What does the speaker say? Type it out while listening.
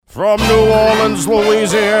From New Orleans,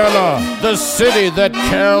 Louisiana, the city that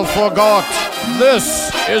Cal forgot,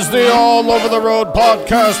 this is the All Over the Road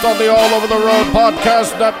podcast on the All Over the Road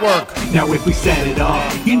podcast network. Now if we set it up,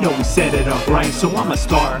 you know we set it up right. So I'ma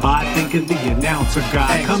start by thanking the announcer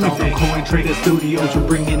guy. Coming from Coin Trader Studios, we're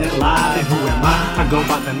bringing it live. And who am I? I go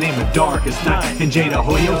by the name of Darkest Night. And Jada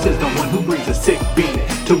Hoyos is the one who brings a sick beat,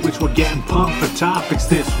 to which we're getting pumped for topics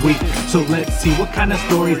this week. So let's see what kind of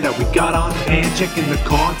stories that we got on hand. Checking the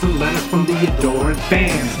cards and letters from the adoring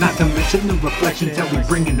fans. Not to mention the reflections that we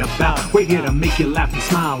bringing about. We're here to make you laugh and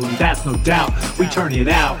smile, and that's no doubt. We turn it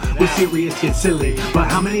out, we're serious yet silly. But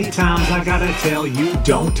how many times I gotta tell you,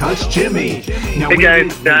 don't touch Jimmy? Now hey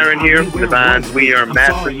guys, Darren here from the band We Are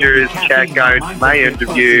Messengers. Check out my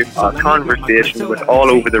interview, our conversation with All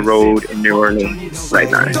Over the Road in New Orleans right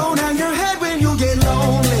now. Don't hang your head when you get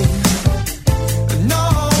lonely. No,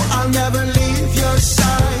 I'll never leave your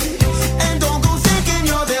side. And don't go thinking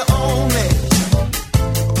you're the only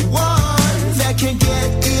one that can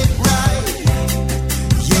get it right.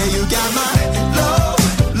 Yeah, you got my love,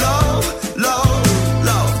 love, love,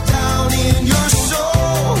 love down in your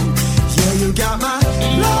soul. Yeah, you got my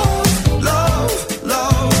love, love,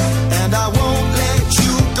 love, and I won't let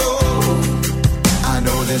you go. I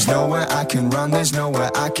know there's nowhere I can run, there's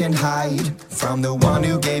nowhere I can hide from the one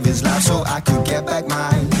who gave his life so I could get back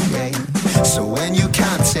mine. Yeah. So when you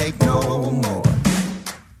can't take no more,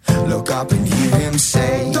 look up and hear him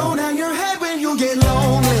say, don't hang your head when you get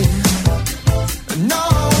lonely. No,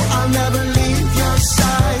 I'll never leave your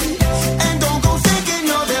side. And don't go thinking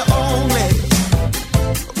you're the only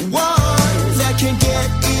one that can get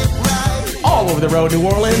it right. All Over the Road, New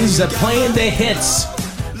Orleans, playing the hits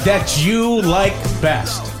that you like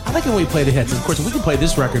best. I like it when we play the hits. Of course, we can play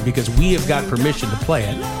this record because we have got permission to play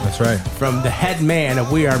it. That's right. From the head man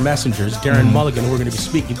of We Are Messengers, Darren Mulligan, who we're going to be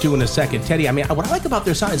speaking to in a second. Teddy, I mean, what I like about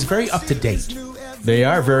their sound is very up to date. They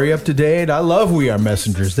are very up to date. I love We Are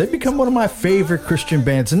Messengers. They've become one of my favorite Christian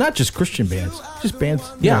bands, and not just Christian bands, just bands.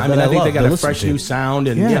 Yeah, I mean, I think they got a fresh new to. sound,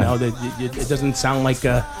 and you know, it doesn't sound like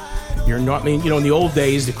you're not. I mean, you know, in the old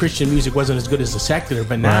days, the Christian music wasn't as good as the secular,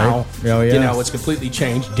 but now, you know, it's completely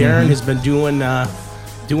changed. Darren has been doing a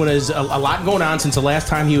lot going on since the last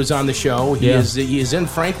time he was on the show. He is in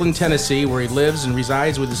Franklin, Tennessee, where he lives and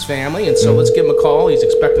resides with his family. And so let's give him a call. He's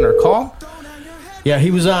expecting our call. Yeah,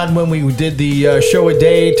 he was on when we did the show a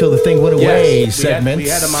day till the thing went away segments. We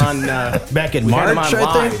had him on back in March,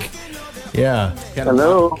 I think. Yeah.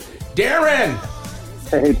 Hello. Darren.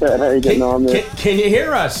 Hey, Ted, how you getting on there? Can you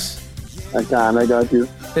hear us? I can. I got you.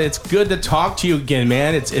 It's good to talk to you again,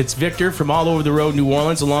 man. It's Victor from All Over the Road, New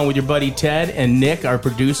Orleans, along with your buddy Ted and Nick, our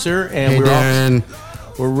producer. And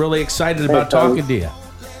we're really excited about talking to you.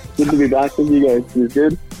 Good to be back with you guys. You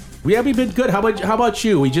good? Yeah, we've been good. How about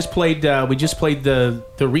you? We just played the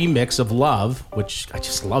remix of Love, which I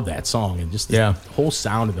just love that song, and just the whole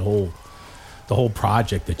sound of the whole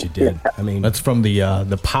project that you did. I mean, that's from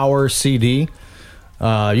the Power CD.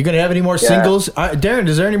 You gonna have any more singles, Darren?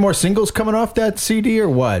 Is there any more singles coming off that CD or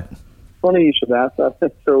what? Funny you should ask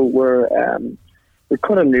that. So we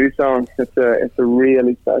cut a new song. It's a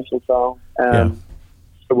really special song.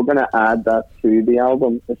 So we're going to add that to the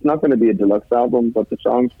album. It's not going to be a deluxe album, but the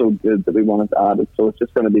song's so good that we wanted to add it. So it's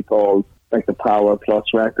just going to be called like the Power Plus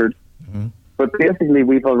record. Mm-hmm. But basically,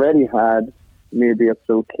 we've already had Maybe It's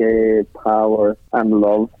Okay, Power, and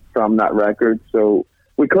Love from that record. So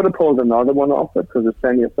we could have pulled another one off it because there's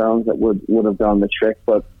plenty of songs that would have done the trick.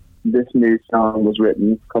 But this new song was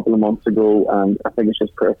written a couple of months ago, and I think it's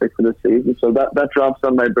just perfect for this season. So that drops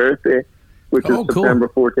on my birthday, which is September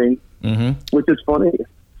 14th, which is funny.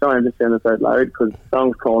 Sorry, I'm just saying this out loud because the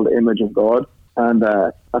song's called Image of God, and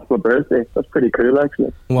that's my birthday. That's pretty cool,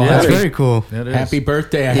 actually. Well, that's very cool. Happy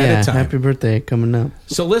birthday ahead of time. Happy birthday coming up.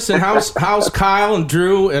 So listen, how's Kyle and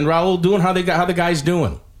Drew and Raul doing? How the guys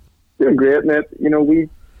doing? Doing great, mate. You know, we've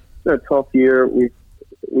had a tough year. We've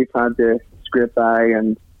had to scrape by,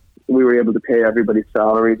 and we were able to pay everybody's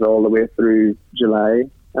salaries all the way through July.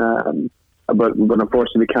 But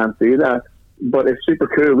unfortunately, we can't do that. But it's super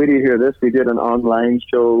cool. We did hear this. We did an online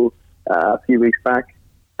show a few weeks back,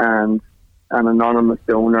 and an anonymous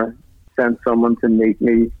donor sent someone to meet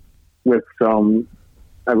me with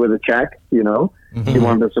a check. You know, she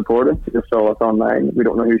wanted to support us. She just saw us online. We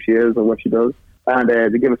don't know who she is or what she does, and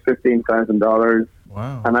they give us $15,000.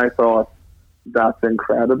 Wow! And I thought that's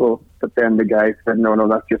incredible. But then the guy said, "No,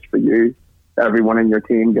 that's just for you. Everyone in your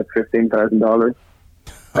team gets $15,000."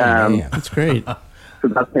 That's great. So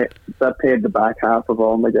that paid the back half of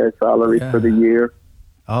all my guys' salaries for the year.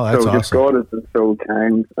 Oh, that's so awesome. just God has been so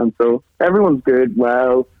kind. And so everyone's good.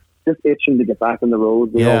 Well, just itching to get back on the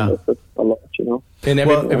road. We all miss it a lot, you know. And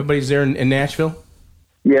everybody's there in Nashville?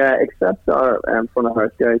 Yeah, except our front of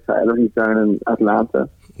house guy, Tyler. He's down in Atlanta.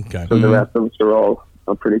 Okay. So the rest of us are all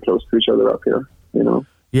pretty close to each other up here, you know.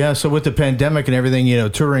 Yeah, so with the pandemic and everything, you know,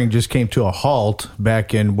 touring just came to a halt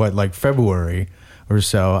back in, February or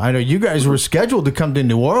so. I know you guys were scheduled to come to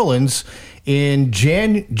New Orleans in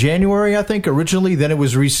January, I think, originally. Then it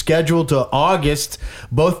was rescheduled to August.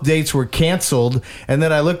 Both dates were canceled. And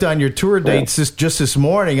then I looked on your tour dates just this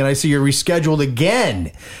morning, and I see you're rescheduled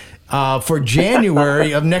again for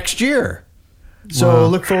January of next year. So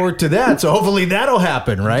look forward to that. So hopefully that'll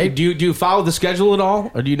happen, right? Do you follow the schedule at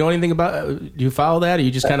all, or do you know anything about? Do you follow that, or you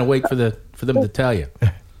just kind of wait for them to tell you?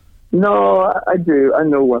 No, I do. I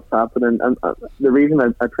know what's happening, and the reason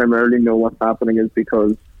I primarily know what's happening is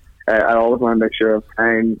because I always want to make sure I have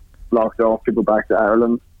time blocked off to go back to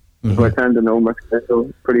Ireland. Mm-hmm. So I tend to know my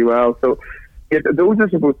schedule pretty well. So those are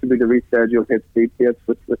supposed to be the rescheduled hit street dates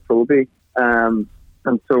with Toby, and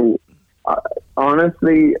so.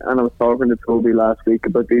 Honestly, and I was talking to Toby last week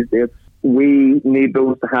about these dates, we need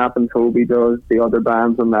those to happen. Toby does. The other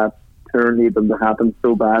bands on that tour need them to happen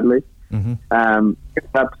so badly. Mm-hmm.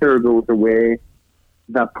 If that tour goes away,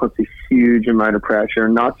 that puts a huge amount of pressure,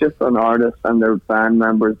 not just on artists and their band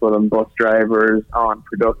members, but on bus drivers, on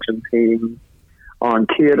production teams, on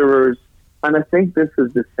caterers. And I think this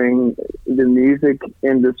is the thing. The music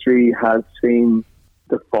industry has seen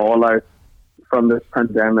the fallout from this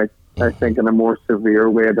pandemic, I think, in a more severe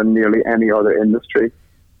way than nearly any other industry.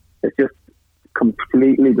 It's just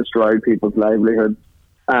completely destroyed people's livelihoods.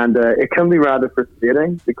 And it can be rather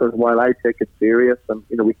frustrating, because while I take it serious and,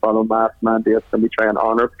 you know, we follow mask mandates and we try and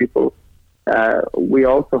honour people, we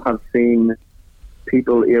also have seen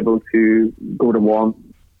people able to go to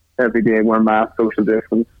one every day, wear masks, social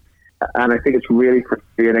distance. And I think it's really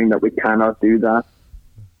frustrating that we cannot do that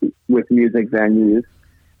with music venues,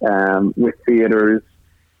 with theatres,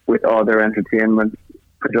 with other entertainment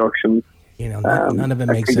productions. You know, none of it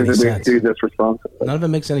makes any sense. Do this responsibly. None of it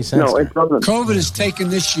makes any sense. No, it doesn't. COVID has taken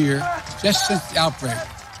this year, just since the outbreak,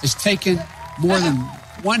 has taken more than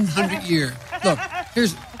 100 years. Look,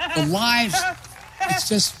 here's the lives.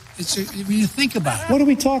 When you think about it. What are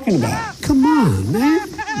we talking about? Come on, man.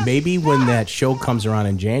 Maybe when that show comes around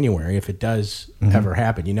in January, if it does ever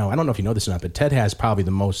happen, you know, I don't know if you know this or not, but Ted has probably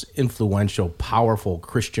the most influential, powerful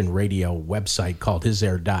Christian radio website called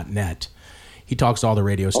hisair.net. He talks to all the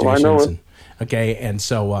radio stations. I know it. And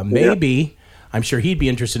so maybe, I'm sure he'd be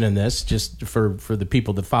interested in this, just for the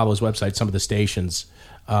people that follow his website, some of the stations,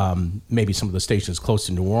 maybe some of the stations close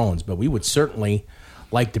to New Orleans, but we would certainly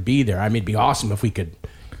like to be there. I mean, it'd be awesome if we could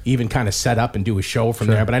even kind of set up and do a show from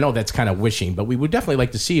there. But I know that's kind of wishing. But we would definitely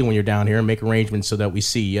like to see you when you're down here and make arrangements so that we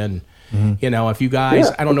see you. And, you know, if you guys,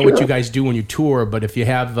 I don't know what you guys do when you tour, but if you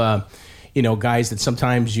have, you know, guys that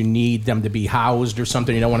sometimes you need them to be housed or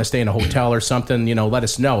something, you don't want to stay in a hotel or something, you know, let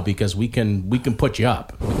us know, because we can put you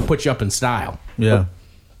up. We can put you up in style. Yeah.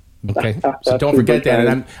 Okay. So don't forget that.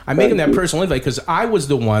 And I'm making that personal invite because I was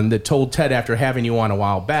the one that told Ted after having you on a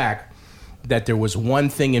while back that there was one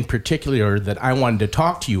thing in particular that I wanted to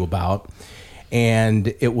talk to you about,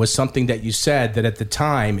 and it was something that you said that at the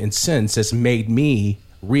time and since has made me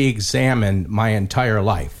re-examine my entire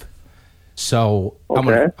life. So I'm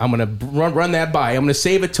gonna run that by. I'm gonna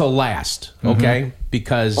save it till last, okay?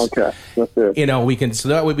 Because you know, we can, so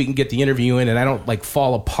that way we can get the interview in, and I don't like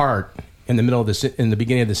fall apart in the middle of this, in the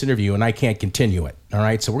beginning of this interview, and I can't continue it. All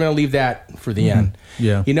right, so we're gonna leave that for the end.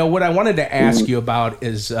 Yeah. You know what I wanted to ask you about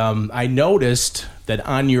is I noticed that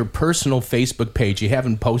on your personal Facebook page you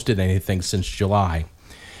haven't posted anything since July,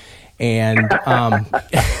 and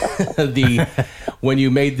when you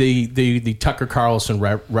made the Tucker Carlson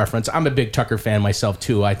reference, I'm a big Tucker fan myself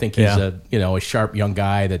too. I think he's a sharp young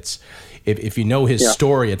guy that's. If you know his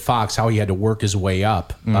story at Fox, how he had to work his way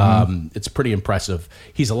up, it's pretty impressive.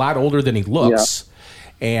 He's a lot older than he looks,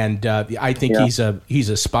 and I think he's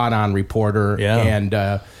a spot on reporter. Yeah.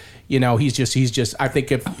 And you know, he's just. I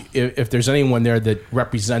think if there's anyone there that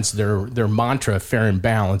represents their mantra, fair and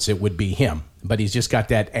balanced, it would be him. But he's just got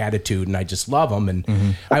that attitude, and I just love him.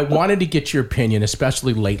 And I wanted to get your opinion,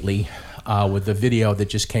 especially lately, with the video that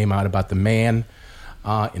just came out about the man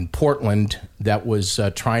in Portland that was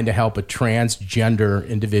trying to help a transgender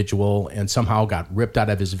individual and somehow got ripped out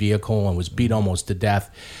of his vehicle and was beat almost to death.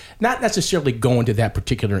 Not necessarily going to that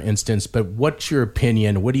particular instance, but what's your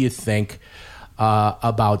opinion? What do you think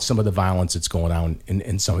about some of the violence that's going on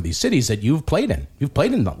in some of these cities that you've played in? You've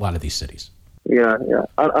played in a lot of these cities. Yeah.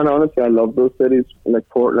 And honestly, I love those cities, like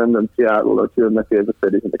Portland and Seattle are two of my favorite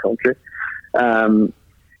cities in the country.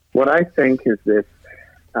 What I think is this.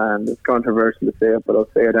 and it's controversial to say it, but I'll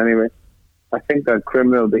say it anyway. I think that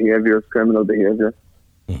criminal behaviour is criminal behaviour,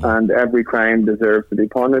 and every crime deserves to be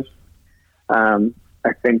punished.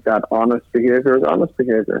 I think that honest behaviour is honest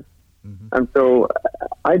behaviour. And so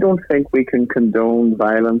I don't think we can condone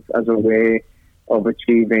violence as a way of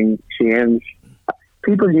achieving change.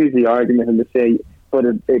 People use the argument and they say, but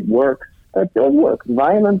it works. It does work.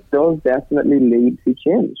 Violence does definitely lead to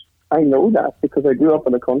change. I know that because I grew up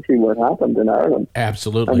in a country where it happened, in Ireland.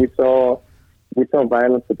 Absolutely. And we saw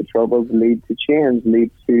violence at the Troubles lead to change, lead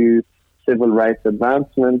to civil rights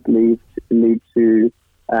advancement, lead to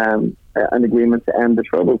an agreement to end the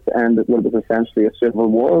Troubles, to end what was essentially a civil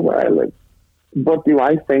war where I lived. But do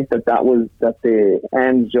I think that the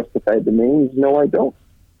ends justified the means? No, I don't.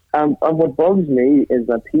 And what bugs me is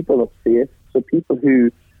that people of faith, so people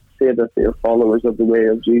who say that they're followers of the way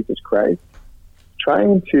of Jesus Christ,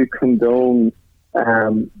 trying to condone,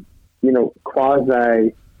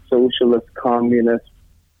 quasi-socialist, communist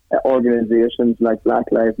organizations like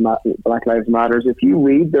Black Lives Matter. If you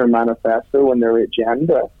read their manifesto and their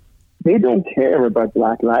agenda, they don't care about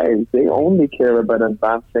Black lives. They only care about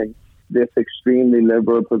advancing this extremely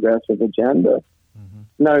liberal, progressive agenda.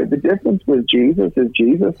 Now, the difference with Jesus is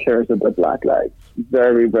Jesus cares about Black lives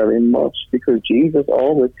very, very much, because Jesus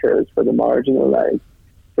always cares for the marginalized,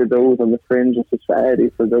 for those on the fringe of society,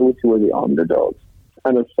 for those who are the underdogs.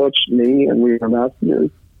 And as such, me and we are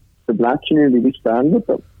messengers, the Black community, we stand with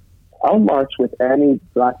them. I'll march with any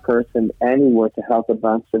Black person anywhere to help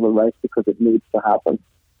advance civil rights because it needs to happen.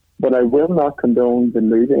 But I will not condone the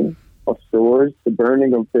looting of stores, the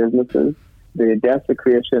burning of businesses, the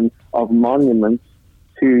desecration of monuments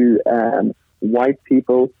to white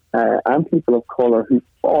people and people of colour who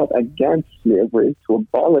fought against slavery to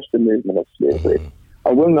abolish the movement of slavery.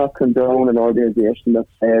 I will not condone an organisation that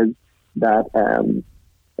says that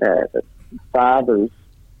fathers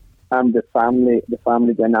and the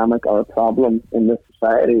family dynamic are a problem in this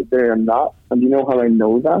society. They are not. And you know how I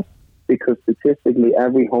know that? Because statistically,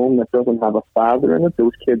 every home that doesn't have a father in it,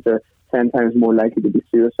 those kids are 10 times more likely to be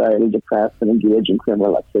suicidal, depressed, and engage in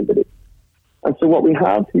criminal activity. And so what we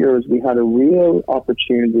have here is we had a real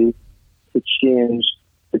opportunity to change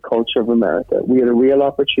the culture of America. We had a real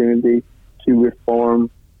opportunity to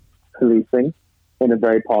reform policing in a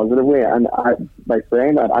very positive way. And by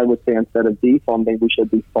saying that, I would say instead of defunding, we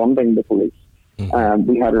should be funding the police.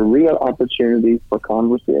 We had a real opportunity for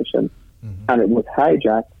conversation, and it was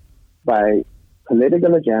hijacked by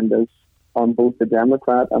political agendas on both the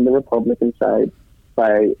Democrat and the Republican side,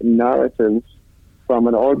 by narratives from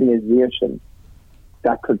an organization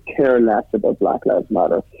that could care less about Black Lives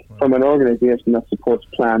Matter, from an organization that supports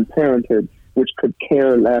Planned Parenthood, which could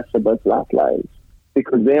care less about Black lives,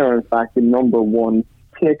 because they are in fact the number one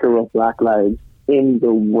taker of Black lives in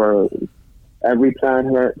the world. Every Planned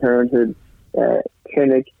Parenthood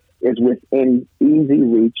clinic is within easy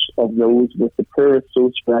reach of those with the poorest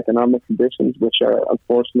socioeconomic conditions, which are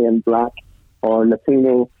unfortunately in Black or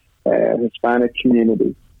Latino, Hispanic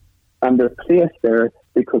communities. And they're placed there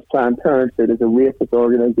because Planned Parenthood is a racist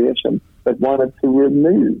organization that wanted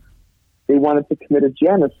to commit a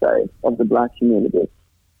genocide of the Black community.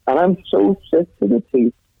 And I'm so sick to the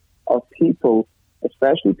teeth of people,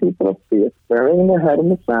 especially people of faith, burying their head in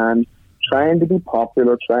the sand, trying to be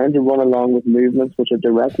popular, trying to run along with movements which are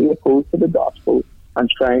directly opposed to the gospel, and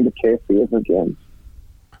trying to play favor games.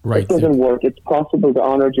 Right. It doesn't work. It's possible to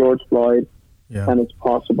honor George Floyd, and it's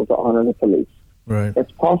possible to honor the police. Right.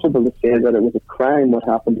 It's possible to say that it was a crime what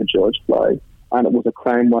happened to George Floyd, and it was a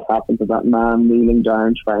crime what happened to that man kneeling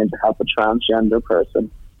down trying to help a transgender person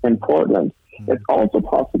in Portland. It's also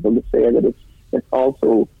possible to say that it's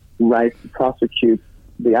also right to prosecute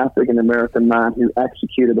the African-American man who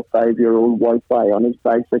executed a 5-year-old white boy on his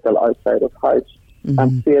bicycle outside his house,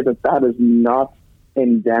 and say that that is not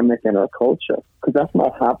endemic in our culture, because that's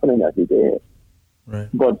not happening every day. Right.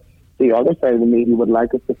 But the other side of the media would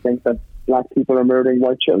like us to think that Black people are murdering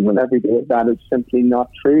white children every day. That is simply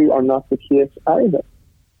not true, or not the case either.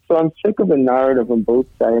 So I'm sick of the narrative on both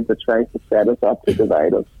sides that tries to set us up to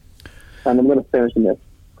divide us. And I'm going to finish in this,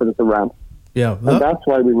 because it's a rant. Yeah, and that's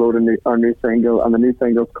why we wrote our new single, and the new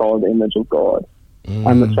single is called Image of God.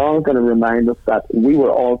 And the song is going to remind us that we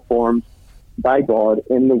were all formed by God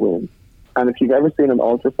in the womb. And if you've ever seen an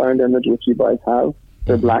ultrasound image, which you guys have,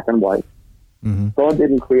 they're black and white. God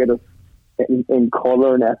didn't create us in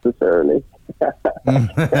color necessarily.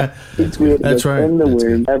 He created us in the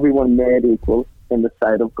womb, everyone made equal in the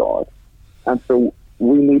sight of God. And so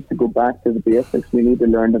we need to go back to the basics. We need to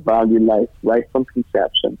learn to value life right from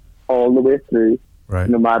conception all the way through,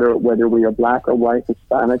 no matter whether we are black or white,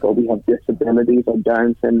 Hispanic, or we have disabilities or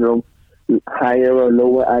Down syndrome, higher or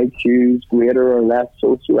lower IQs, greater or less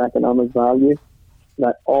socioeconomic value,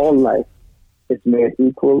 that all life is made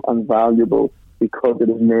equal and valuable because it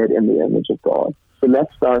is made in the image of God. So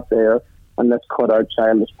let's start there, and let's cut out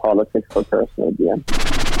childish politics for personal gain.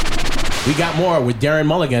 We got more with Darren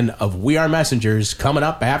Mulligan of We Are Messengers coming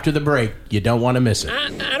up after the break. You don't want to miss it.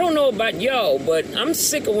 I don't know about y'all, but I'm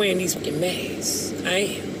sick of wearing these fucking masks. I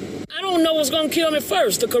am. I don't know what's going to kill me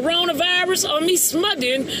first, the coronavirus or me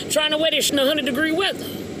smothering trying to wear this in 100-degree weather.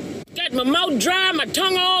 Got my mouth dry, my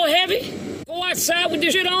tongue all heavy. Go outside with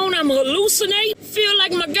this shit on, I'm hallucinate. Feel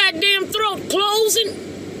like my goddamn throat closing.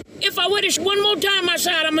 If I wear this one more time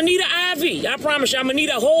outside, I'm going to need an IV. I promise you, I'm going to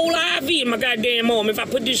need a whole IV in my goddamn arm if I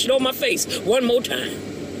put this shit on my face one more time.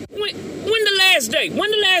 When the last day?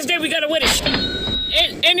 When the last day we got to wear this shit?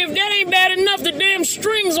 And if that ain't bad enough, the damn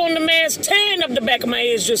strings on the mask tearing up the back of my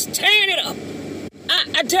ears, just tearing it up.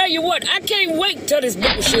 I tell you what, I can't wait till this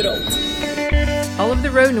bullshit over. All Over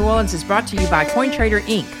the Road New Orleans is brought to you by CoinTrader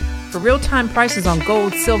Inc. For real-time prices on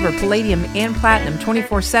gold, silver, palladium, and platinum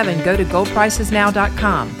 24/7, go to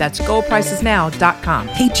goldpricesnow.com. That's goldpricesnow.com.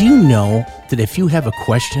 Hey, do you know that if you have a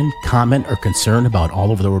question, comment, or concern about All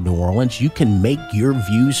Over the Road New Orleans, you can make your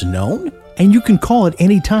views known? And you can call at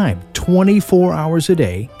any time, 24 hours a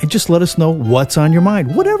day, and just let us know what's on your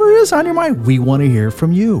mind. Whatever is on your mind, we want to hear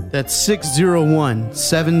from you. That's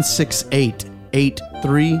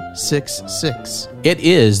 601-768-8366. It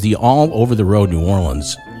is the All Over the Road New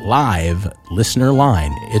Orleans live listener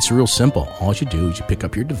line. It's real simple. All you do is you pick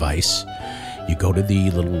up your device, you go to the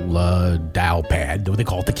little dial pad, what they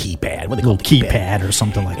call it, the keypad. What they call keypad or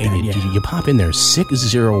something like that. And you pop in there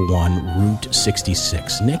 601 Route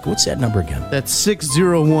 66. Nick, what's that number again? That's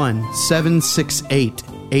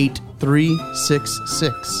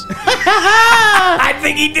 601-768-8366. I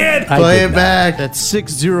think he did. Play it back. That's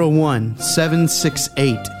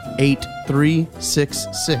 601-768-8366.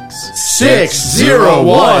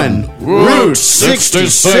 601 Route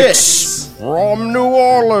 66 from New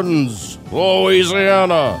Orleans,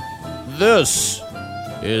 Louisiana. This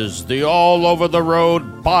is the All Over the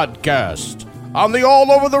Road podcast on the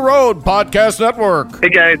All Over the Road Podcast Network. Hey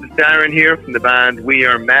guys, it's Darren here from the band We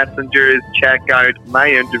Are Messengers. Check out my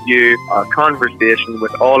interview, our conversation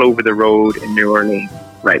with All Over the Road in New Orleans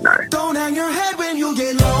right now. Don't hang your head when you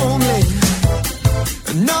get lonely.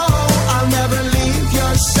 No, I'll never leave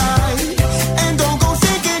your side. And don't go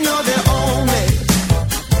thinking you're the only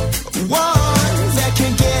one that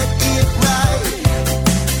can get it right.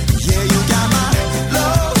 Yeah, you got my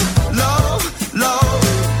love, love, love,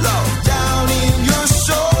 love down in your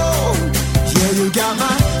soul. Yeah, you got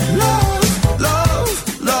my love, love,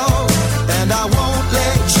 love, and I won't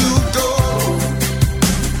let you go.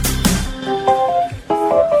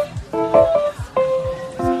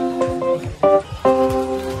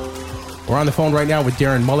 We're on the phone right now with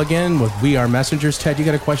Darren Mulligan with We Are Messengers. Ted, you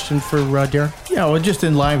got a question for Darren? Yeah, well, just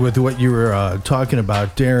in line with what you were talking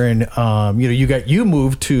about, Darren. You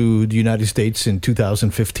moved to the United States in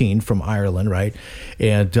 2015 from Ireland, right?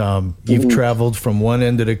 And you've traveled from one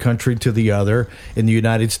end of the country to the other in the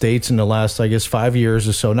United States in the last, I guess, 5 years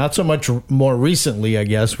or so. Not so much more recently, I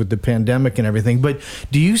guess, with the pandemic and everything. But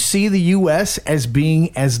do you see the U.S. as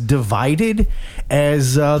being as divided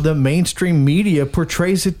as the mainstream media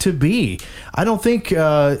portrays it to be? I don't think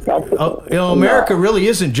America really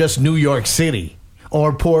isn't just New York City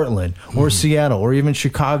or Portland or Seattle or even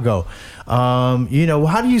Chicago. How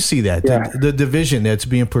do you see that? Yeah. The division that's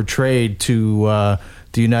being portrayed to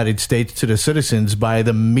the United States, to the citizens by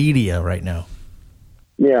the media right now?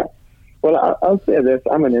 Yeah. Well, I'll say this.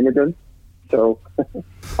 I'm an immigrant. So,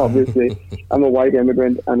 obviously, I'm a white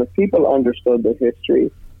immigrant. And if people understood the history,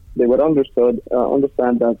 they would understand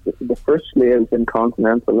that the first slaves in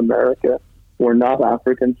continental America were not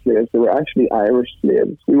African slaves. They were actually Irish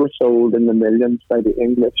slaves. We were sold in the millions by the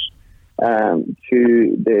English to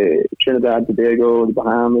the Trinidad, Tobago, the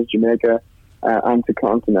Bahamas, Jamaica, and to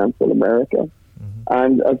continental America.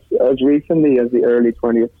 And as recently as the early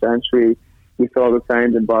 20th century, we saw the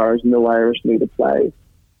signs in bars, no Irish need apply.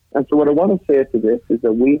 And so what I want to say to this is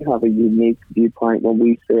that we have a unique viewpoint when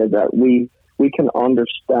we say that we can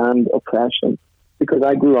understand oppression, because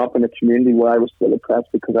I grew up in a community where I was still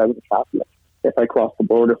oppressed because I was a Catholic if I crossed the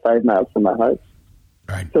border 5 miles from my house.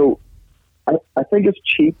 Right. So I think it's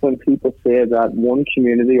cheap when people say that one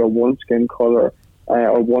community or one skin color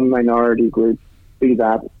or one minority group, be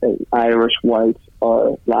that Irish, white,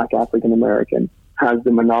 or black African American, has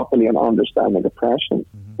the monopoly on understanding oppression.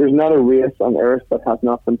 There's not a race on earth that has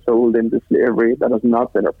not been sold into slavery, that has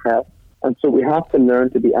not been oppressed. And so we have to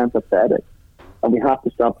learn to be empathetic. And we have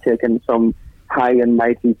to stop taking some high and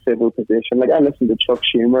mighty civil position. Like, I listened to Chuck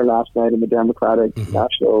Schumer last night in the Democratic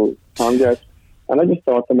National Congress, and I just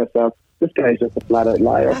thought to myself, this guy's just a flat-out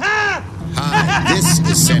liar. Hi, this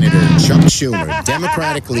is Senator Chuck Schumer,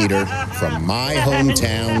 Democratic leader from my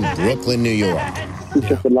hometown, Brooklyn, New York. He's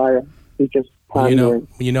just a liar. He's just pandering.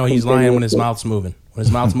 You know he's lying when his mouth's moving. When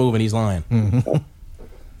his mouth's moving, he's lying.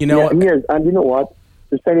 You know he is. And you know what?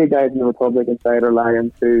 There's plenty of guys in the Republican side are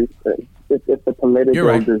lying too. It's a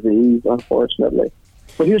political disease, unfortunately.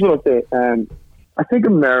 But here's what I'll say. I think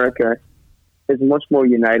America is much more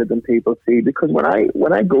united than people see, because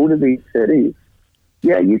when I go to these cities,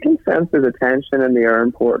 yeah, you can sense there's a tension in the air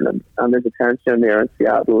in Portland, and there's a tension in the air in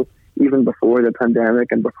Seattle, even before the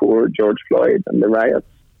pandemic and before George Floyd and the riots.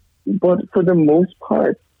 But for the most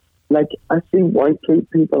part, like, I see white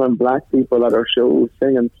people and black people at our shows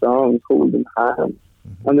singing songs, holding hands,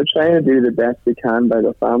 and they're trying to do the best they can by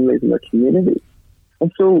their families and their communities.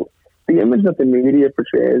 And so the image that the media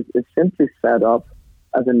portrays is simply set up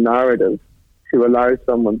as a narrative to allow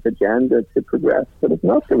someone's agenda to progress, but it's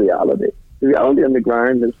not the reality. The reality on the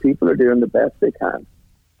ground is people are doing the best they can,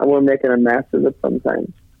 and we're making a mess of it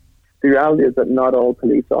sometimes. The reality is that not all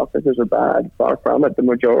police officers are bad. Far from it. The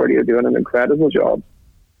majority are doing an incredible job.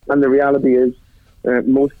 And the reality is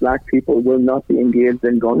most black people will not be engaged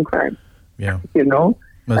in gun crime. Yeah. You know?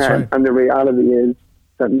 That's right. And the reality is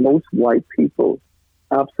that most white people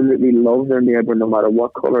absolutely love their neighbour no matter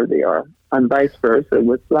what colour they are, and vice versa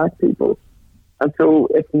with black people. And so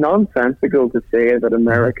it's nonsensical to say that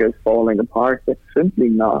America is falling apart. It's simply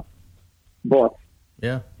not. But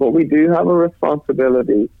we do have a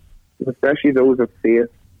responsibility, especially those of faith,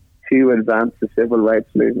 to advance the civil rights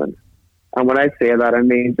movement. And when I say that, I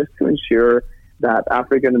mean just to ensure that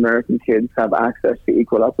African American kids have access to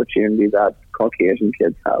equal opportunity that Caucasian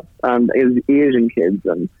kids have, and Asian kids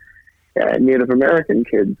and Native American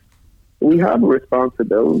kids. We have a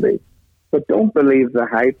responsibility, but don't believe the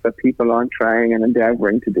hype that people aren't trying and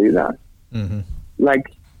endeavoring to do that. Like,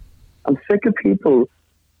 I'm sick of people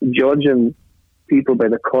judging people by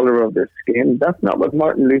the color of their skin. That's not what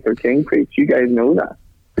Martin Luther King preached. You guys know that.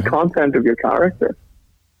 The content of your character.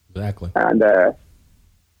 Exactly. And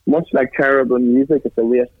much like terrible music, it's a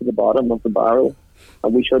race to the bottom of the barrel.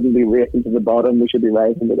 And we shouldn't be racing to the bottom. We should be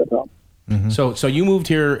rising to the top. So you moved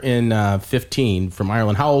here in 15 from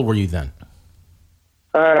Ireland. How old were you then?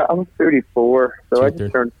 I was 34, so I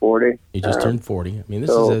just turned 40. You just turned 40. I mean,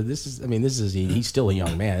 he's still a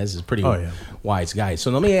young man. This is a pretty wise guy.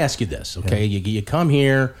 So let me ask you this, okay? You come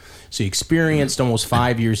here, so you experienced almost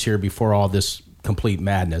 5 years here before all this complete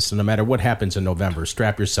madness. And no matter what happens in November,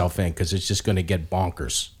 strap yourself in, because it's just going to get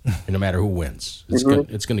bonkers. No matter who wins, it's going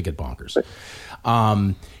to get bonkers.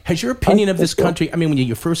 Has your opinion of this country? I mean, when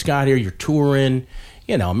you first got here, you're touring.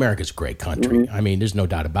 You know, America's a great country. I mean, there's no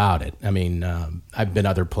doubt about it. I mean, I've been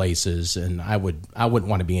other places, and I wouldn't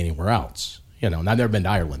want to be anywhere else. You know, and I've never been to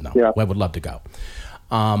Ireland though. Yeah. I would love to go.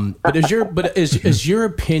 But is your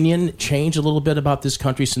opinion changed a little bit about this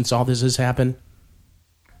country since all this has happened?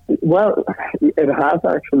 Well, it has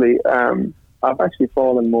actually. I've actually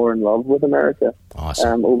fallen more in love with America.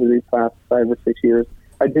 Awesome. Over these past 5 or 6 years.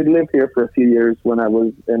 I did live here for a few years when I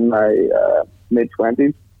was in my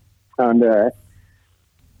mid-20s, and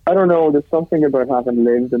I don't know, there's something about having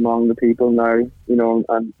lived among the people now, you know,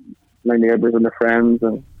 and my neighbours and the friends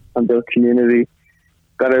and their community,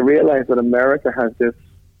 that I realised that America has this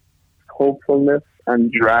hopefulness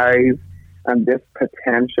and drive and this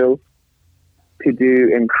potential to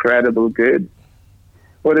do incredible good.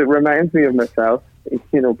 But it reminds me of myself.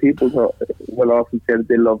 You know, people will often say that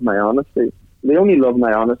they love my honesty. They only love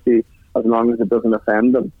my honesty as long as it doesn't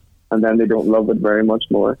offend them, and then they don't love it very much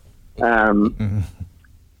more.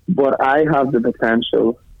 But I have the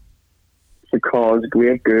potential to cause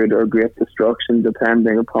great good or great destruction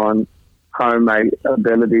depending upon how my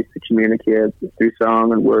abilities to communicate through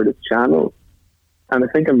song and word is channeled. And I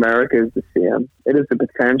think America is the same. It has the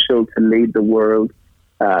potential to lead the world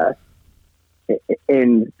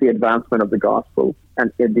in the advancement of the gospel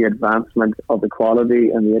and in the advancement of equality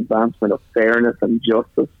and the advancement of fairness and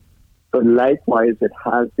justice. But likewise, it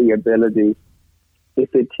has the ability,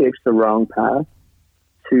 if it takes the wrong path,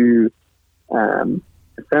 to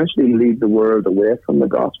essentially lead the world away from the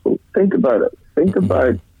gospel. Think about it. Think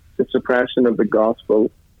about the suppression of the gospel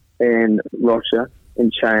in Russia, in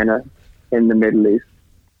China, in the Middle East.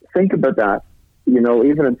 Think about that, you know,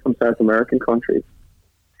 even in some South American countries.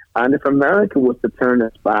 And if America was to turn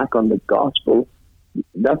its back on the gospel,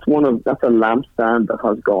 that's a lampstand that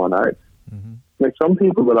has gone out. Like, some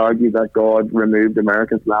people will argue that God removed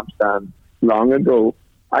America's lampstand long ago.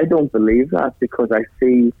 I don't believe that, because I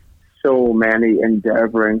see so many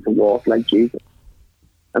endeavoring to walk like Jesus.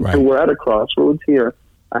 And so we're at a crossroads here.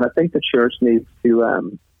 And I think the church needs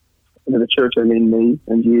to, the church, I mean me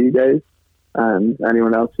and you guys and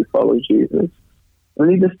anyone else who follows Jesus, we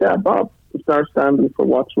need to step up and start standing for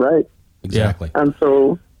what's right. Exactly. And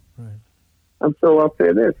so, I'll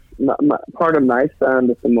say this, part of my stand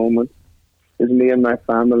at the moment is me and my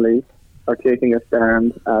family are taking a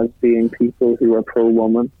stand as being people who are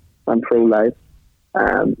pro-woman and pro-life.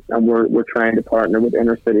 And we're trying to partner with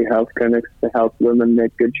inner city health clinics to help women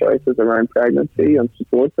make good choices around pregnancy and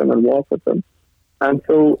support them and walk with them. And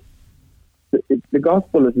so the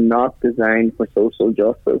gospel is not designed for social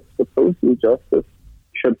justice, but social justice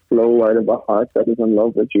should flow out of a heart that is in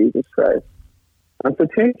love with Jesus Christ. And so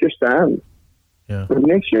take your stand. Yeah. But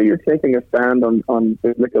make sure you're taking a stand on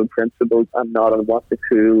biblical principles and not on what the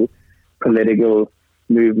cool political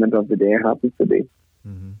movement of the day happens to be.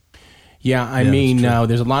 Yeah, I mean,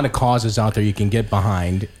 there's a lot of causes out there you can get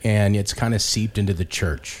behind, and it's kind of seeped into the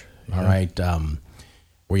church, all right?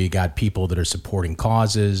 Where you got people that are supporting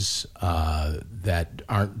causes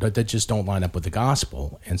that just don't line up with the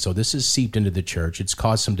gospel. And so this is seeped into the church. It's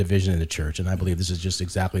caused some division in the church, and I believe this is just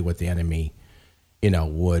exactly what the enemy,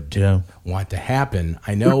 would want to happen.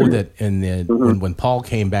 I know that when Paul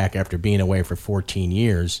came back after being away for 14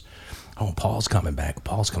 years, Paul's coming back.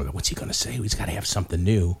 What's he going to say? He's got to have something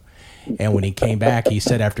new. And when he came back, he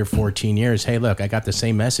said after 14 years, hey, look, I got the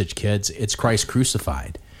same message, kids. It's Christ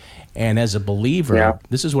crucified. And as a believer,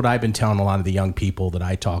 this is what I've been telling a lot of the young people that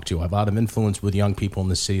I talk to. I have a lot of influence with young people in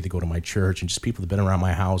the city that go to my church and just people that have been around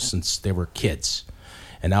my house since they were kids.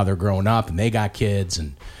 And now they're growing up and they got kids.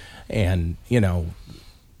 And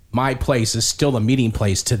my place is still a meeting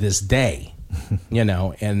place to this day,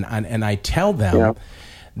 and I tell them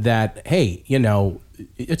that, hey,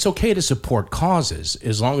 it's okay to support causes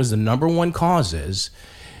as long as the number one cause is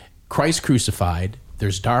Christ crucified.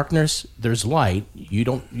 There's darkness, there's light.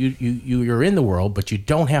 You're in the world, but you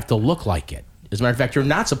don't have to look like it. As a matter of fact, you're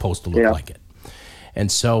not supposed to look like it. And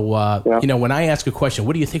so, when I ask a question,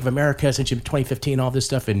 what do you think of America since 2015, all this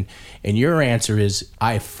stuff, and your answer is,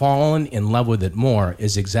 I've fallen in love with it more,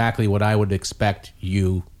 is exactly what I would expect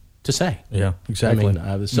you to say. Yeah, exactly.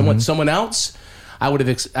 I mean, someone else, I would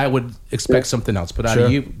expect something else. But out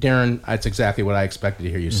of you, Darren, that's exactly what I expected to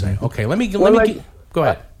hear you say. Okay, let me go ahead.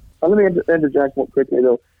 Let me interject more quickly,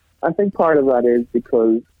 though. I think part of that is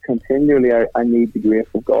because continually I need the grace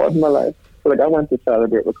of God in my life. So, I went to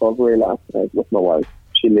celebrate recovery last night with my wife.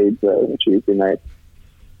 She leads a Tuesday night.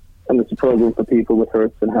 And it's a program for people with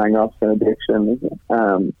hurts and hang-ups and addictions.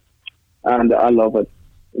 And I love it.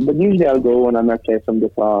 But usually I'll go and I might play some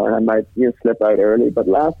guitar and I might slip out early. But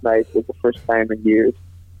last night was the first time in years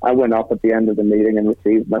I went up at the end of the meeting and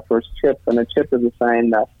received my first chip. And a chip is a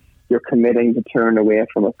sign that you're committing to turn away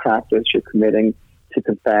from a practice. You're committing to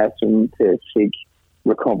confess and to seek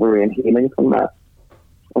recovery and healing from that.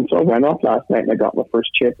 And so I went up last night and I got my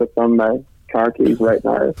first chip. It's on my car keys right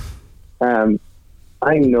now.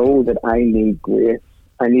 I know that I need grace.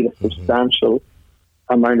 I need a substantial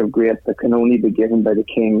amount of grace that can only be given by the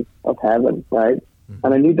King of Heaven, right?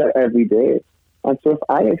 And I need that every day. And so if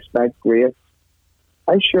I expect grace,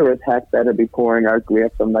 I sure as heck better be pouring out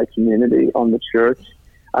grace on my community, on the church,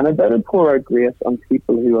 and I better pour out grace on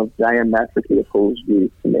people who have diametrically opposed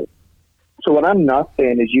views to me. So what I'm not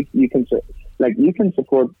saying is you can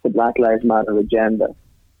support the Black Lives Matter agenda.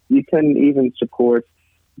 You can even support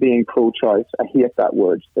being pro-choice. I hate that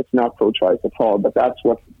word. It's not pro-choice at all, but that's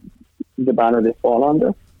what the banner they fall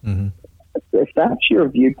under. If that's your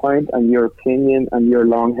viewpoint and your opinion and your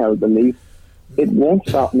long-held belief, it won't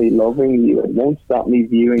stop me loving you. It won't stop me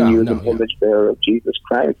viewing you as an image bearer of Jesus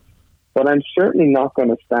Christ. But I'm certainly not going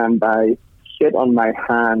to stand by, sit on my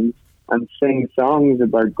hands, and sing songs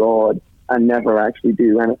about God and never actually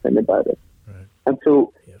do anything about it. Right. And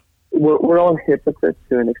so we're all hypocrites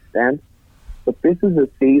to an extent, but this is a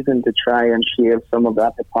season to try and shave some of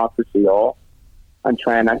that hypocrisy off and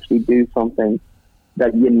try and actually do something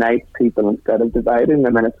that unites people instead of dividing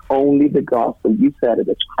them. And it's only the gospel. You said it.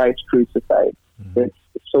 It's Christ crucified. It's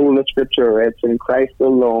sola scriptura. It's in Christ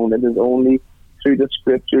alone. It is only through the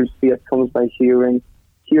scriptures. Faith comes by hearing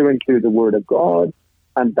through the word of God.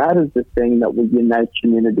 And that is the thing that will unite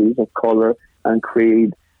communities of color and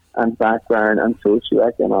creed and background and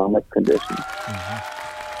socioeconomic conditions.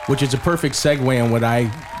 Which is a perfect segue on what I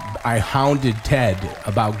hounded Ted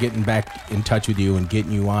about getting back in touch with you and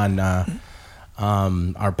getting you on our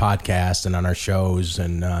podcast and on our shows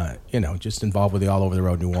and, just involved with the All Over the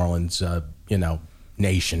Road New Orleans,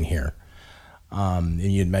 nation here. And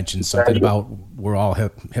you had mentioned something about we're all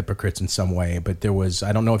hypocrites in some way, but there was,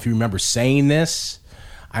 I don't know if you remember saying this.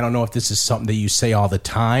 I don't know if this is something that you say all the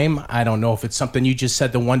time. I don't know if it's something you just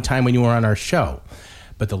said the one time when you were on our show.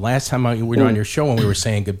 But the last time we were on your show when we were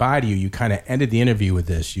saying goodbye to you, you kind of ended the interview with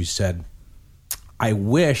this. You said, I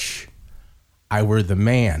wish I were the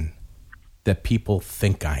man that people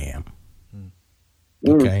think I am.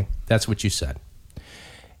 Okay? That's what you said.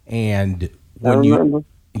 And when do you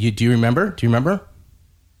remember? Do you remember?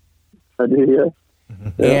 I do, yeah.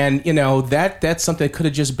 And, you know, that's something that could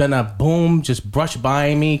have just been a boom, just brushed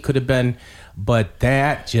by me, could have been, but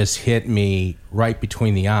that just hit me right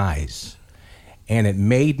between the eyes. And it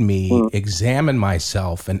made me examine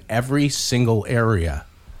myself in every single area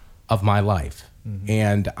of my life.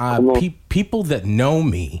 And people that know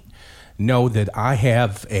me know that I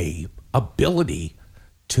have a ability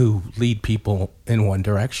to lead people in one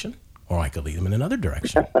direction, or I could lead them in another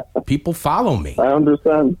direction. People follow me. I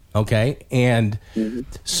understand. Okay? And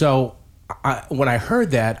so when I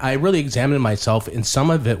heard that, I really examined myself, and some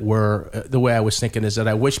of it were, the way I was thinking is that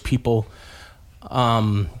I wish people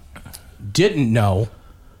didn't know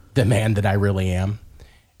the man that I really am.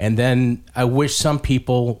 And then I wish some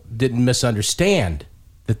people didn't misunderstand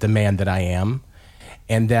that the man that I am,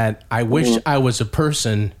 and that I wish I was a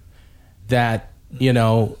person that, you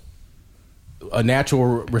know, a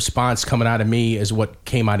natural response coming out of me is what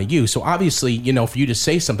came out of you. So obviously, you know, for you to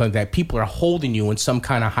say something like that, people are holding you in some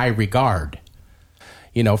kind of high regard,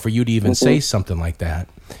 you know, for you to even say something like that.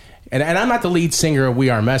 And I'm not the lead singer of We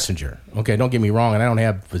Are Messenger. Okay, don't get me wrong. And I don't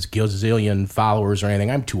have a gazillion followers or anything.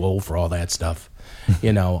 I'm too old for all that stuff,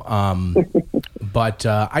 you know. But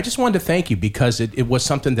I just wanted to thank you because it was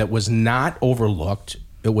something that was not overlooked.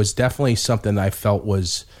 It was definitely something I felt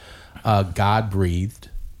was God-breathed.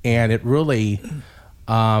 And it really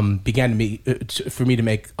began for me to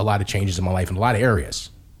make a lot of changes in my life in a lot of areas.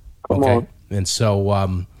 Come on. And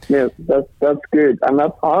so... yeah, that's good. And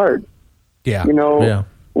that's hard. Yeah. You know,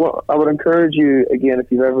 well, I would encourage you, again, if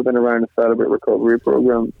you've ever been around a Celebrate Recovery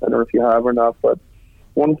program, I don't know if you have or not, but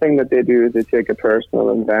one thing that they do is they take a personal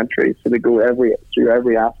inventory. So they go through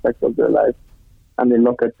every aspect of their life, and they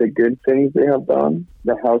look at the good things they have done,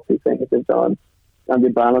 the healthy things they've done, and they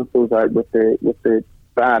balance those out with the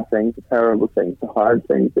bad things, the terrible things, the hard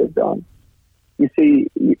things they've done. You see,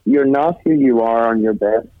 you're not who you are on your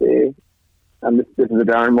best day, and this is a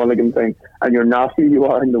Darren Mulligan thing, and you're not who you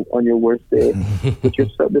are on your worst day.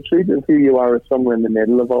 But the truth is who you are is somewhere in the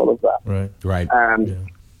middle of all of that. Right. And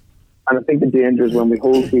I think the danger is when we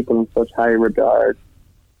hold people in such high regard.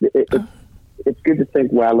 It's good to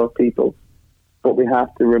think well of people, but we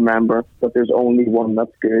have to remember that there's only one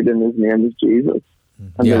that's good, and his name is Jesus.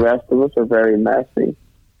 And the rest of us are very messy.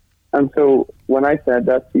 And so when I said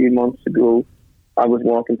that a few months ago, I was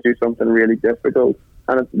walking through something really difficult.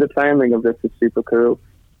 And the timing of this is super cool.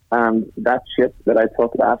 That shift that I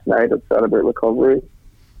took last night at Celebrate Recovery,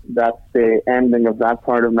 that's the ending of that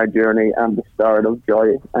part of my journey and the start of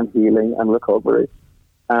joy and healing and recovery.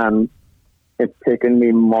 It's taken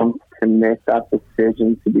me months to make that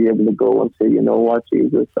decision to be able to go and say, you know what,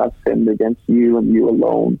 Jesus, I've sinned against you and you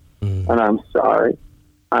alone. And I'm sorry.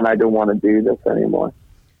 And I don't want to do this anymore.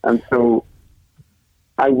 And so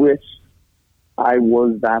I wish I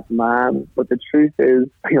was that man. But the truth is,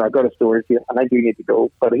 I got a story for you, and I do need to go.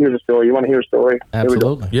 But here's a story. You want to hear a story?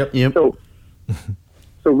 Absolutely. Yep.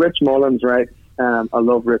 So Rich Mullins, right? I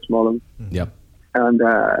love Rich Mullins. Yep. And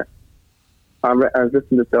I was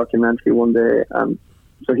listening to this documentary one day.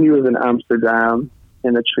 So he was in Amsterdam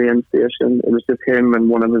in a train station. It was just him and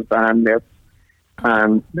one of his bandmates.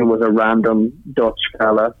 And there was a random Dutch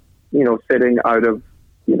fella, you know, sitting out of,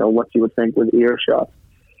 you know, what you would think was earshot.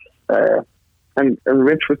 And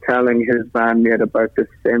Rich was telling his bandmate about the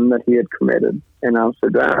sin that he had committed in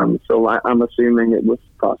Amsterdam. So I'm assuming it was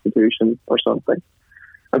prostitution or something.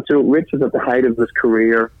 And so Rich is at the height of his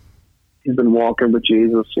career. He's been walking with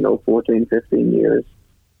Jesus, 14, 15 years,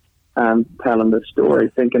 and telling this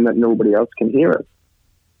story, thinking that nobody else can hear it.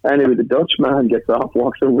 Anyway, the Dutch man gets off,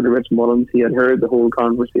 walks over to Rich Mullins. He had heard the whole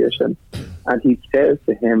conversation, and he says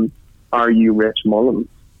to him, "Are you Rich Mullins?"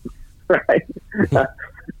 Right?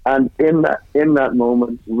 And in that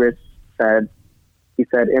moment, Rich said,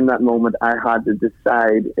 in that moment, I had to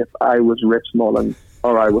decide if I was Rich Mullins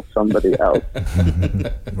or I was somebody else.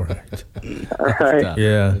 Right. Right?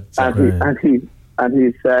 Yeah. And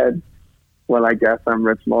he said, well, I guess I'm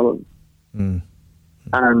Rich Mullins.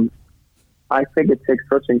 And I think it takes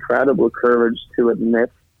such incredible courage to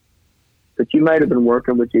admit that you might have been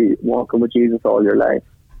walking with Jesus all your life.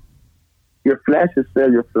 Your flesh is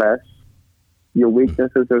still your flesh. Your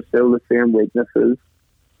weaknesses are still the same weaknesses.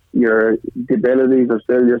 Your debilities are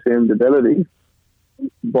still your same debilities.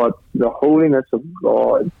 But the holiness of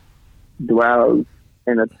God dwells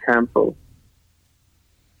in a temple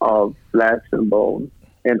of flesh and bone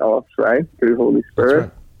in us, right? Through Holy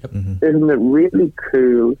Spirit. Right. Yep. Isn't it really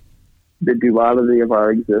cool, the duality of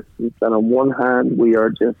our existence? And on one hand, we are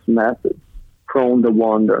just messes, prone to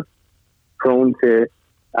wander, prone to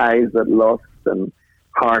eyes that lust and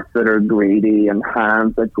hearts that are greedy and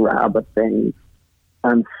hands that grab at things.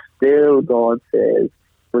 And still God says,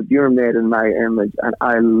 but you're made in my image and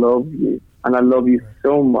I love you. And I love you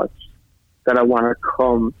so much that I want to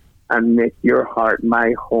come and make your heart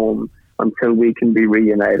my home until we can be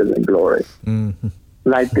reunited in glory. Mm-hmm.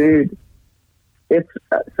 Like, dude, it's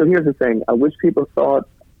so here's the thing. I wish it was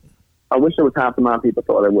half the amount people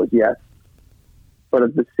thought it was, yes. But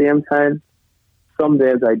at the same time, some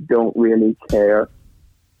days I don't really care,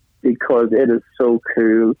 because it is so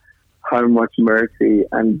cool how much mercy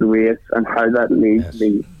and grace and how that leads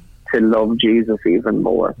me to love Jesus even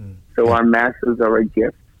more. So our messes are a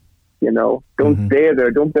gift, you know. Don't stay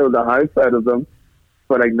there. Don't build a house out of them,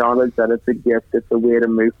 but acknowledge that it's a gift. It's a way to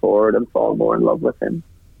move forward and fall more in love with Him.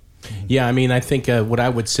 Yeah, I mean, I think what I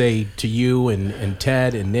would say to you and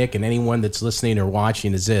Ted and Nick and anyone that's listening or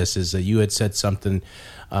watching is that you had said something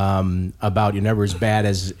about you're never as bad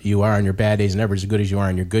as you are on your bad days, and never as good as you are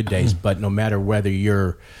on your good days. But no matter whether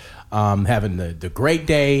you're having the great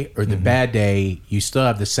day or the bad day, you still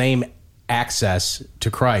have the same access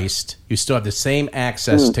to Christ. You still have the same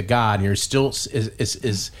access to God, and you're still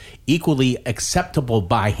is equally acceptable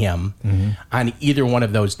by Him on either one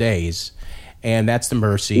of those days. And that's the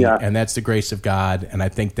mercy, and that's the grace of God, and I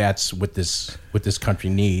think that's what this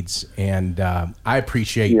country needs. And I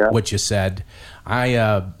appreciate what you said.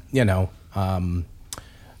 I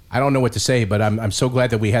don't know what to say, but I'm so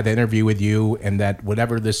glad that we had the interview with you, and that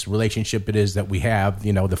whatever this relationship it is that we have,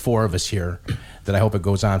 you know, the four of us here, that I hope it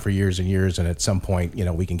goes on for years and years, and at some point, you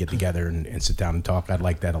know, we can get together and sit down and talk. I'd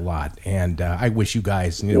like that a lot, and I wish you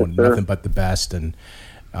guys, you know, nothing but the best. And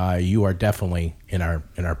you are definitely in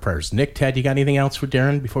our prayers. Nick, Ted, you got anything else for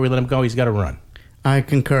Darren before we let him go? He's got to run. I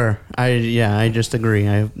concur. I just agree.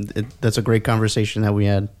 That's a great conversation that we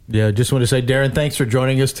had. Yeah, just want to say, Darren, thanks for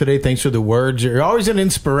joining us today. Thanks for the words. You're always an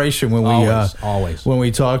inspiration when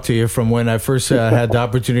we talk to you. From when I first had the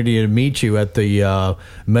opportunity to meet you at the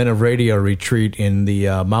Men of Radio retreat in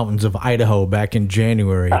the mountains of Idaho back in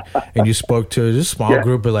January, and you spoke to a small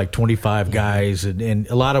group of like 25 guys, and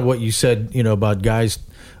a lot of what you said, you know, about guys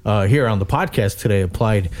here on the podcast today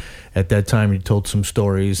applied. At that time, you told some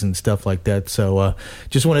stories and stuff like that. So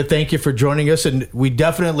just want to thank you for joining us. And we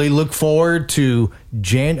definitely look forward to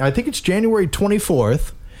I think it's January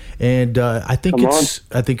 24th. And I think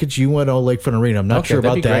it's UNO Lake Front Arena. I'm not sure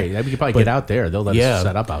about that. Great. We could probably get out there. They'll let us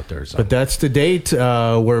set up out there. So. But that's the date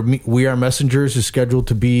where We Are Messengers is scheduled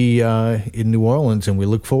to be in New Orleans, and we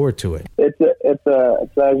look forward to it. It's a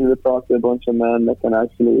pleasure to talk to a bunch of men that can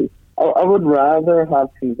actually... I would rather have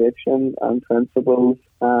conviction and principles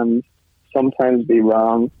and sometimes be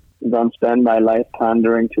wrong than spend my life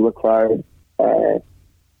pandering to a crowd,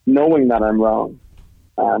 knowing that I'm wrong,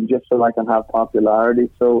 just so I can have popularity.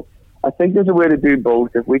 So I think there's a way to do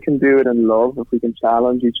both. If we can do it in love, if we can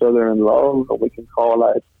challenge each other in love, or we can call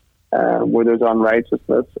out where there's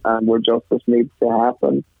unrighteousness and where justice needs to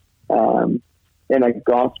happen in a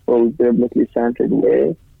gospel, biblically centered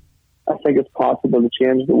way, I think it's possible to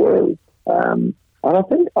change the world. And I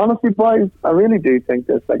think, honestly, boys, I really do think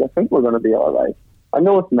this. Like, I think we're going to be all right. I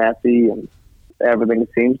know it's messy and everything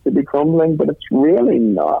seems to be crumbling, but it's really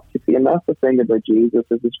not. You see, and that's the thing about Jesus,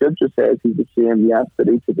 as the scripture says, He's the same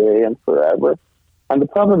yesterday, today, and forever. And the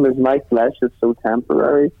problem is my flesh is so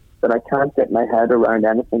temporary that I can't get my head around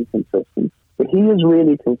anything consistent. But He is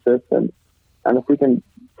really consistent. And if we can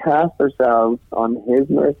cast ourselves on His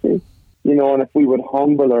mercy, you know, and if we would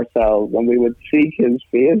humble ourselves and we would seek His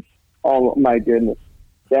face, oh my goodness,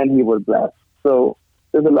 then He would bless. So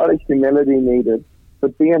there's a lot of humility needed,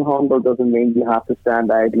 but being humble doesn't mean you have to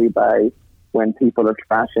stand idly by when people are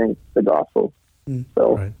trashing the gospel.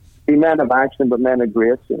 So be men of action, but men of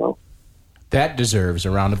grace, you know. That deserves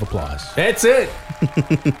a round of applause. That's it.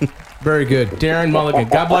 Very good. Darren Mulligan,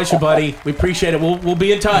 God bless you, buddy. We appreciate it. We'll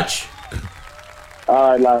be in touch.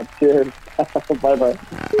 All right, lads. Cheers. Bye-bye.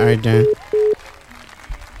 All right, Darren.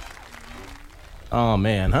 Oh,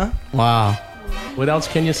 man, huh? Wow. What else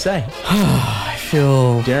can you say? I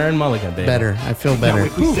feel... Darren Mulligan, baby. Better. I feel better.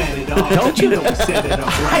 Don't you?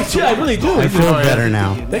 I really do. I feel better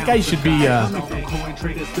now. That guy should be...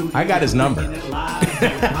 I got his number.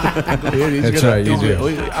 That's right, you do.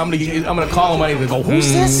 I'm gonna call him and go,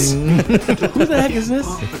 who's this? Who the heck is this?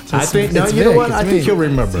 I think no, you know what? I think he'll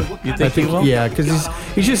remember. You think he will? Yeah, because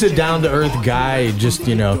he's just a down to earth guy. Just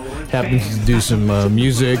happens to do some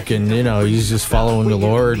music, and he's just following the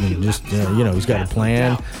Lord, and just he's got a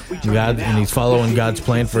plan, and he's following God's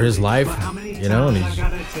plan for his life. And he's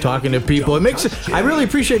talking to people. I really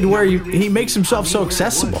appreciate where he makes himself so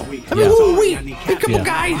accessible. I mean, who are we? A couple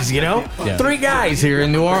guys, 3 guys here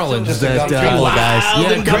in New Orleans that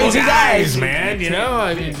crazy guys, man.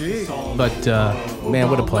 But man,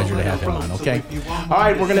 what a pleasure to have him on. Okay, all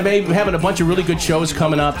right, we're gonna be having a bunch of really good shows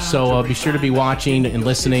coming up, so be sure to be watching and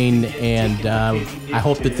listening. And I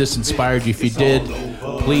hope that this inspired you. If you did,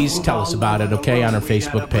 please tell us about it. Okay, on our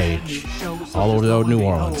Facebook page, All Over the Road New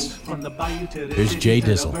Orleans. Here's Jay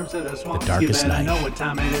Dizzle, The Darkest Night. All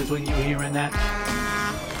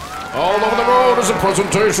Over the Road is a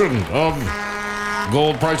presentation of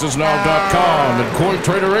GoldPricesNow.com and Coin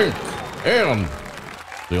Trader Inc. and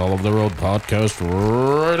the All Over the Road Podcast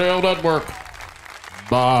Radio Network.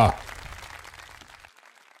 Bye.